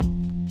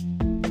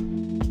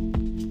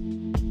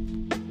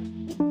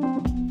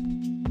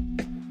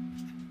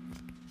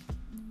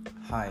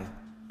Hi,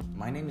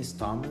 my name is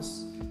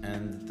Thomas,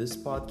 and this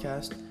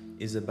podcast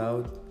is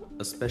about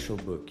a special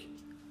book.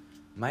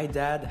 My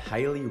dad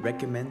highly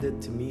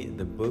recommended to me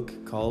the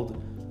book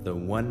called The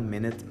 1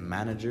 Minute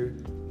Manager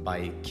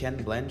by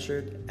Ken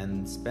Blanchard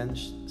and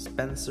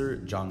Spencer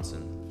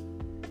Johnson.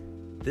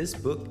 This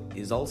book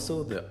is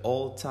also the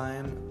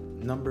all-time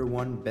number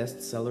one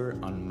bestseller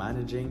on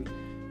managing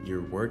your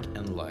work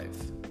and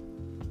life.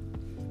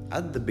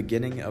 At the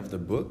beginning of the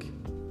book,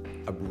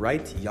 a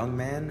bright young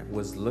man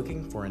was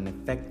looking for an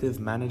effective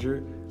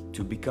manager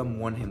to become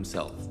one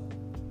himself.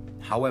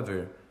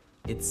 However,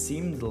 it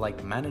seemed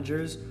like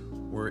managers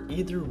were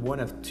either one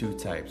of two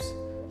types.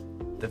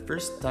 The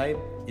first type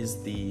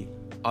is the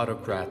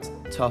autocrat,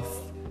 tough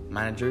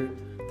manager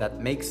that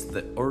makes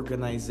the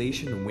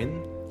organization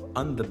win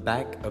on the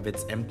back of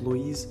its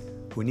employees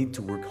who need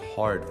to work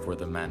hard for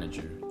the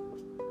manager.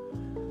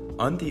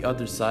 On the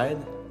other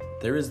side,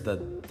 there is the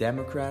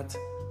democrat,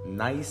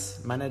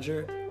 nice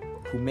manager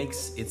who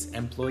makes its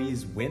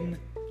employees win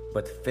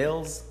but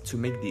fails to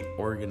make the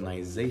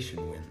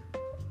organization win.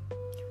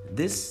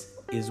 This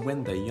is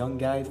when the young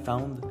guy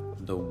found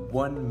the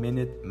 1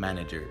 minute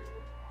manager,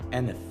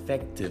 an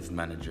effective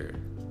manager.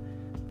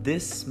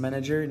 This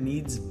manager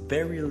needs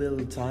very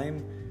little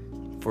time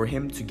for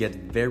him to get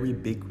very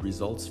big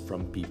results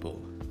from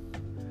people.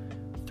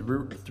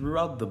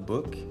 Throughout the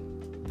book,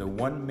 the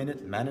 1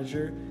 minute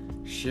manager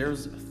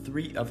shares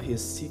 3 of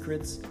his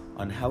secrets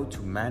on how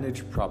to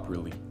manage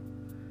properly.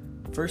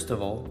 First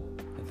of all,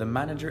 the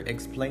manager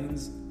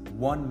explains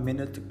 1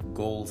 minute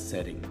goal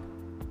setting.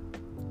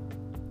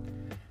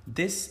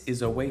 This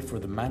is a way for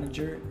the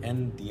manager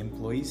and the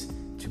employees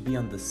to be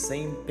on the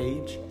same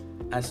page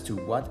as to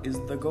what is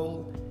the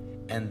goal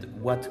and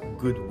what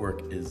good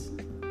work is.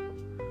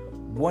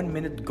 1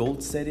 minute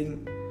goal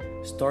setting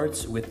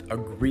starts with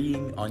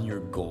agreeing on your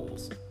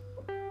goals.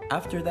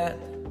 After that,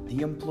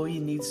 the employee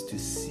needs to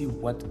see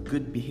what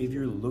good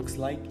behavior looks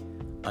like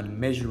on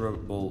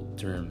measurable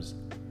terms.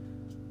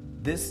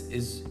 This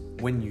is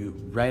when you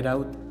write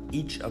out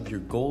each of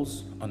your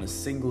goals on a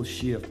single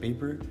sheet of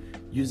paper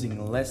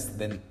using less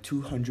than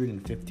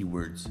 250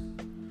 words.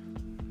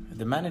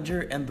 The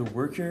manager and the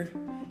worker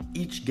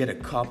each get a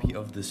copy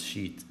of this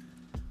sheet.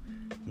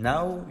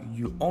 Now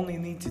you only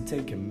need to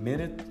take a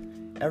minute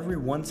every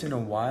once in a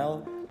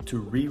while to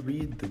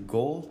reread the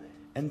goal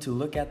and to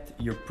look at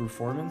your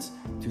performance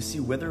to see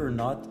whether or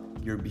not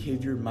your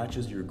behavior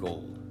matches your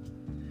goal.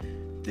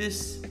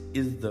 This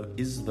is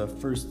the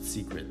first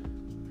secret.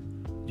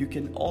 You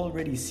can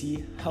already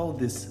see how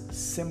this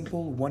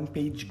simple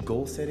one-page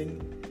goal setting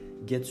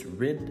gets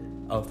rid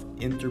of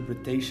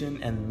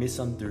interpretation and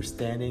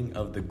misunderstanding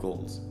of the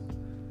goals.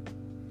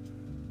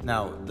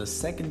 Now, the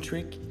second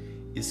trick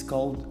is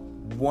called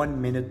 1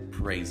 minute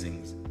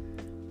praisings.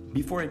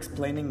 Before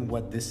explaining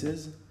what this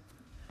is,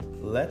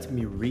 let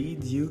me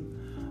read you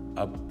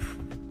a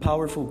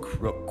powerful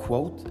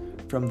quote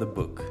from the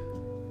book.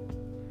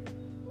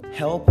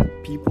 Help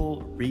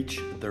people reach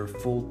their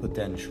full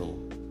potential.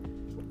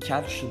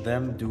 Catch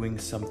them doing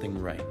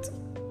something right.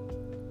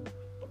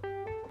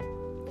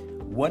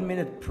 1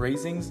 minute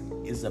praisings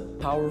is a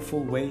powerful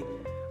way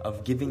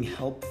of giving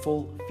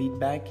helpful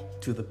feedback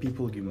to the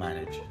people you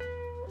manage.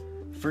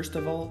 First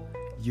of all,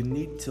 you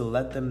need to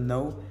let them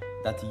know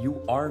that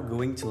you are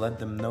going to let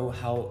them know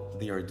how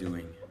they are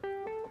doing.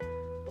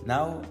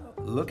 Now,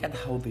 look at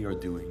how they are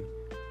doing.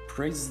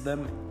 Praise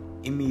them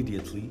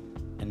immediately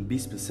and be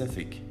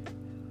specific.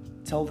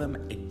 Tell them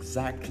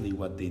exactly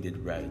what they did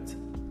right.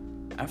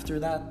 After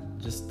that,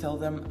 just tell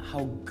them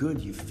how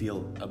good you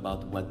feel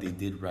about what they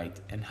did right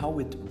and how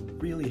it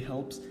really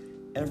helps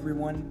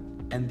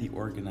everyone and the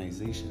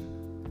organization.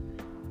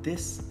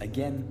 This,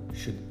 again,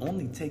 should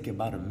only take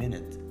about a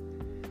minute.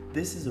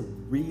 This is a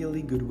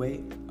really good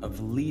way of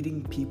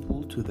leading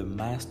people to the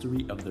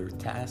mastery of their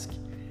task,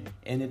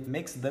 and it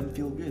makes them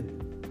feel good.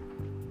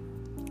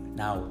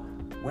 Now,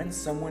 when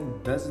someone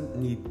doesn't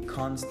need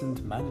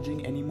constant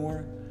managing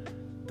anymore,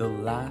 the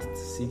last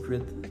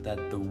secret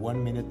that the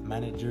 1 minute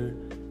manager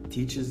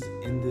teaches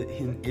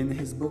in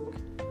his book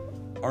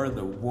are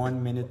the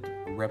 1 minute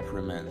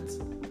reprimands.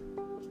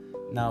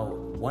 Now,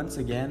 once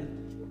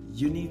again,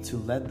 you need to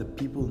let the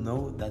people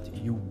know that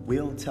you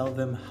will tell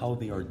them how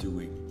they are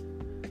doing.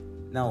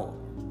 Now,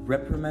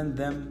 reprimand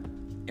them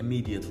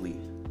immediately.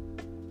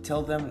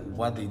 Tell them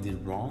what they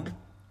did wrong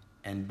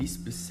and be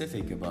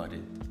specific about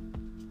it.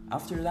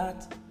 After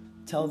that,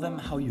 tell them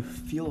how you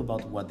feel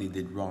about what they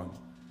did wrong.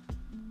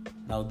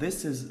 Now,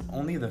 this is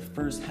only the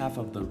first half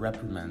of the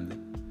reprimand.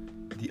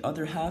 The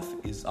other half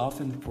is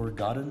often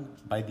forgotten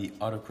by the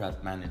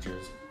autocrat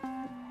managers.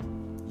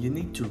 You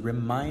need to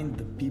remind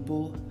the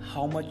people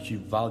how much you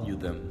value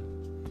them.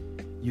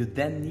 You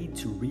then need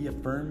to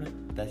reaffirm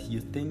that you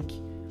think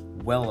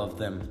well of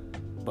them,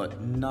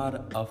 but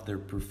not of their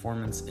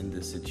performance in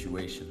this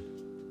situation.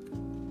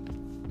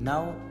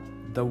 Now,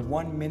 the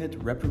 1 minute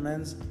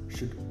reprimands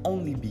should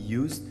only be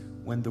used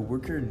when the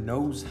worker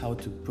knows how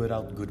to put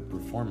out good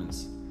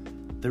performance.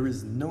 There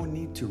is no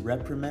need to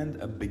reprimand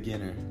a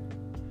beginner.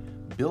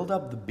 Build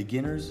up the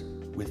beginners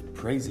with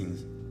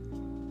praisings.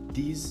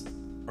 These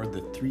are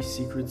the 3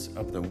 secrets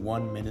of the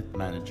 1-minute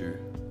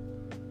manager.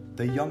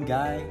 The young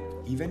guy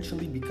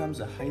eventually becomes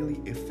a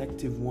highly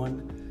effective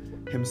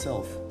one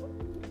himself.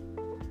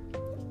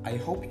 I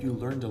hope you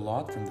learned a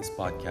lot from this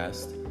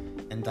podcast,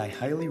 and I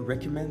highly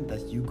recommend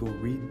that you go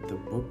read the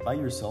book by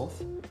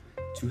yourself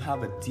to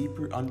have a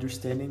deeper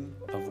understanding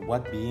of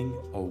what being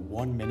a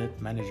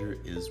 1-minute manager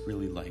is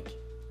really like.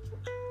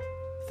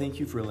 Thank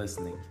you for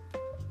listening.